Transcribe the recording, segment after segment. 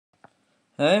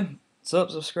Hey, what's up,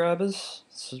 subscribers?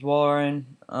 This is Walrayn,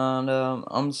 and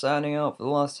I'm signing out for the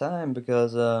last time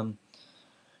because I've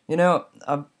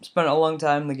spent a long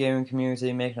time in the gaming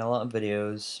community making a lot of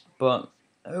videos, but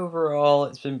overall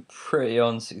it's been pretty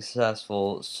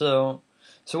unsuccessful. So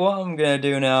what I'm gonna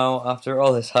do now, after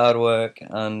all this hard work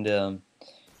and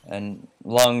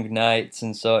long nights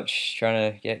and such,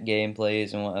 trying to get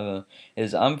gameplays and whatever,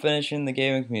 is I'm finishing the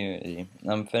gaming community.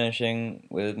 I'm finishing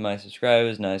with my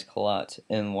subscribers, nice collab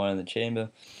in one in the chamber.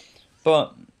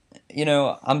 But,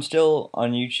 I'm still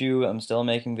on YouTube, I'm still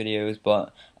making videos,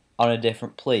 but on a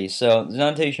different place. So, there's an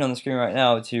annotation on the screen right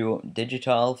now to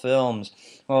digital films.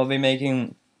 Well, I'll be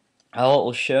making a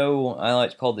little show I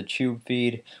like to call the Tube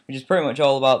Feed, which is pretty much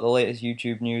all about the latest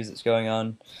YouTube news that's going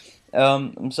on.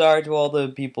 I'm sorry to all the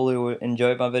people who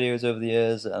enjoyed my videos over the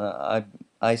years.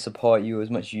 I support you as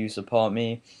much as you support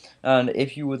me. And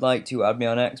if you would like to add me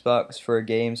on Xbox for a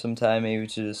game sometime, maybe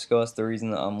to discuss the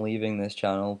reason that I'm leaving this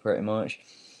channel, pretty much,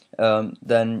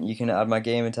 then you can add my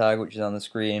gamer tag, which is on the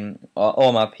screen,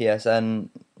 or my PSN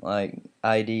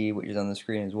ID, which is on the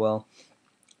screen as well.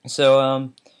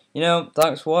 So,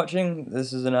 thanks for watching.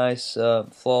 This is a nice,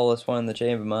 flawless one in the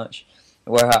chamber match,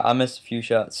 where I missed a few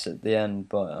shots at the end,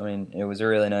 but I mean, it was a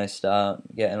really nice start,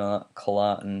 getting a that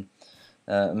collat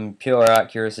and pure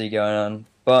accuracy going on.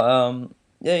 But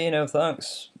yeah,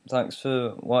 thanks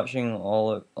for watching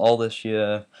all this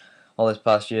year, all this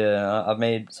past year. I've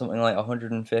made something like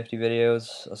 150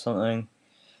 videos or something,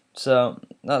 so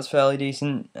that's fairly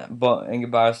decent. But in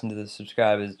comparison to the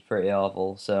subscribers, it's pretty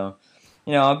awful. So,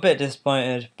 I'm a bit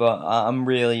disappointed, but I'm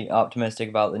really optimistic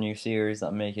about the new series that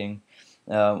I'm making,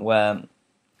 where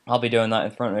I'll be doing that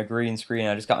in front of a green screen.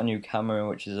 I just got a new camera,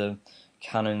 which is a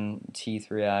Canon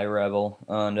T3i Rebel,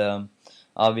 and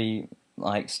I'll be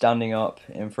standing up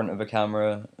in front of a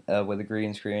camera with a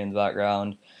green screen in the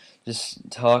background,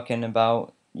 just talking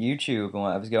about YouTube and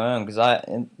whatever's going on.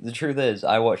 Because the truth is,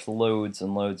 I watch loads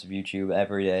and loads of YouTube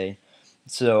every day,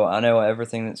 so I know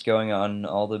everything that's going on,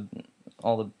 all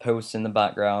the posts in the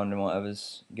background and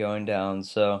whatever's going down.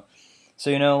 So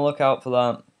look out for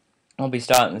that. I'll be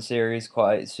starting the series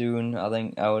quite soon. I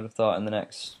think I would have thought in the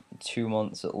next 2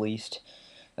 months at least,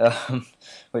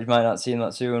 which might not seem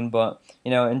that soon, but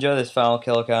enjoy this final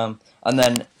kill cam, and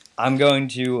then I'm going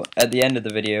to, at the end of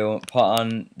the video, put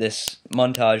on this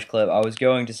montage clip I was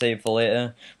going to save for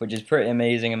later, which is pretty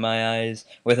amazing in my eyes,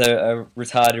 with a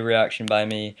retarded reaction by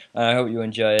me, and I hope you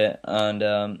enjoy it.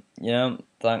 And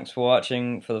thanks for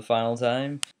watching for the final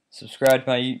time. Subscribe to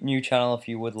my new channel if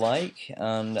you would like,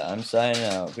 and I'm signing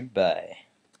out. Goodbye.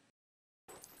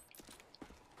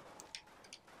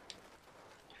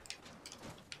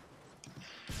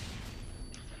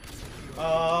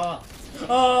 Oh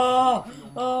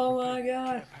my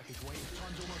god!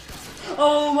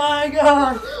 Oh my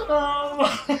god! Oh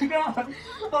my god!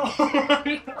 Oh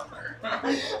my god!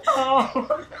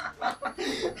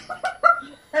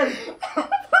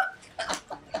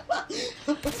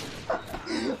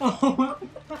 Oh my